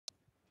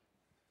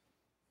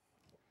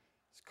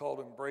called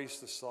Embrace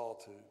the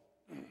Solitude.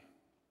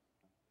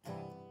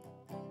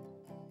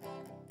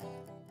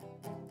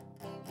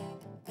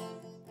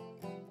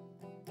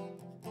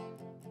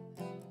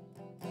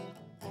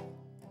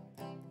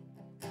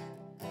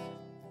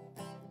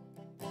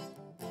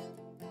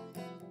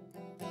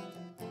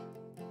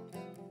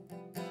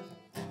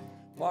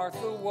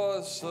 Martha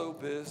was so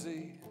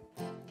busy,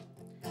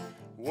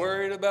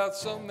 worried about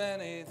so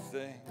many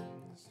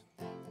things.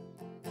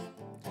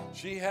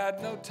 She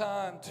had no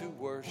time to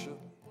worship.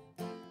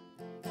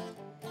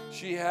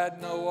 She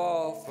had no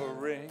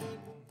offering.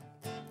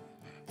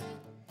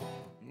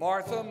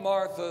 Martha,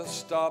 Martha,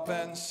 stop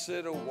and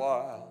sit a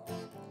while.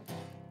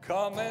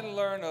 Come and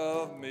learn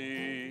of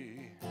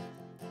me.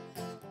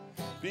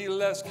 Be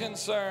less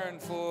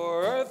concerned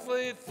for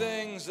earthly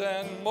things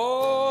and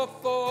more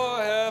for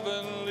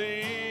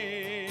heavenly.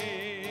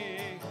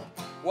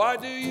 Why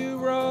do you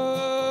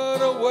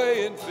run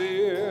away in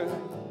fear,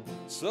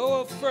 so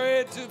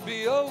afraid to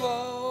be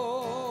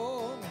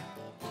alone?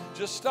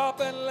 Just stop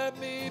and let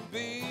me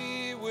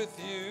be with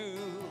you.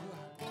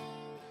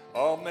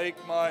 I'll make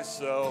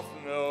myself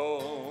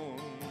known.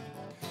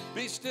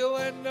 Be still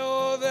and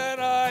know that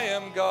I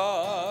am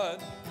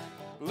God.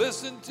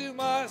 Listen to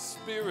my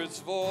spirit's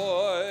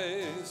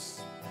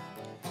voice.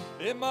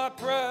 In my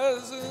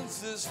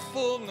presence is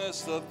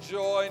fullness of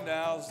joy.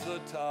 Now's the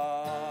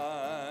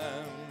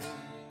time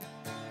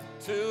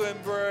to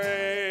embrace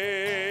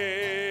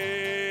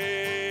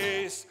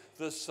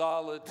the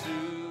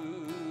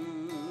solitude.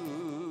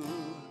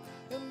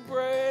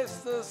 Embrace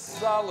the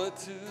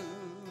solitude.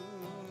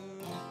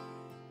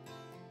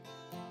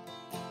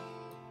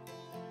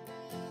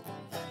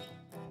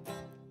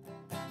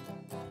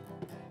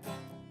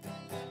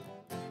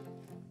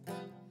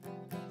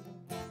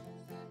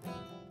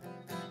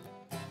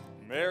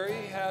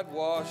 Mary had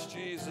washed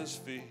Jesus'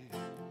 feet.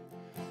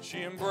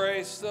 She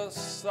embraced the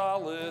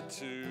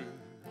solitude.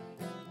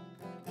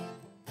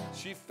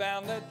 She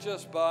found that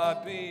just by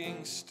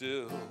being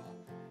still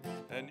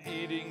and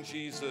eating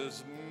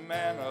Jesus'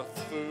 manna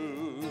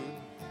food,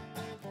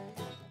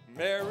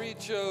 Mary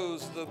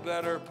chose the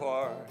better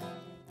part,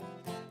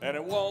 and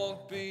it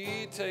won't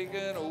be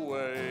taken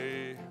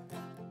away.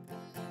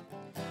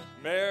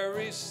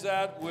 Mary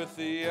sat with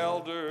the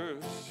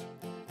elders,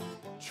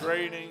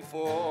 training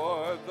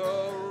for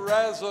the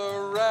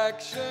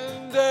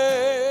resurrection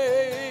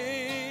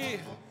day.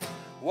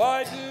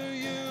 Why do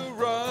you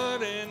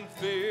run in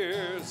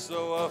fear,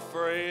 so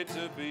afraid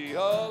to be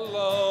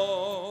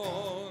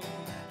alone?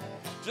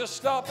 Just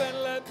stop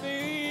and let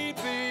me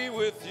be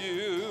with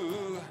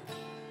you.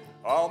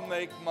 I'll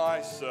make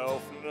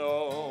myself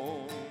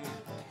known.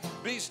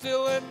 Be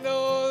still and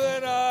know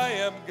that I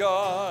am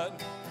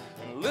God,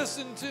 and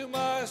listen to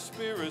my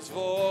spirit's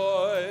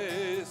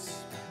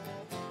voice.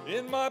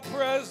 In my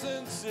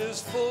presence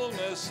is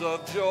fullness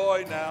of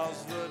joy.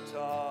 Now's the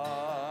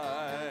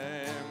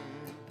time.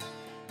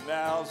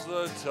 Now's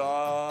the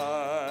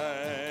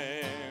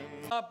time.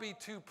 Not be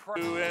too proud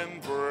to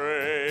embrace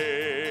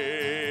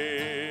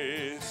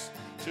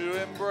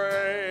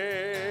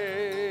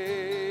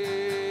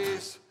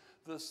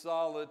the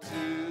solitude.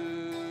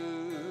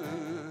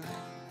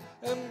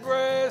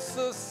 Embrace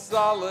the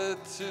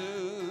solitude.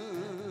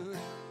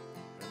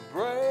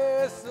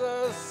 Embrace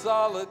the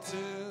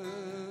solitude.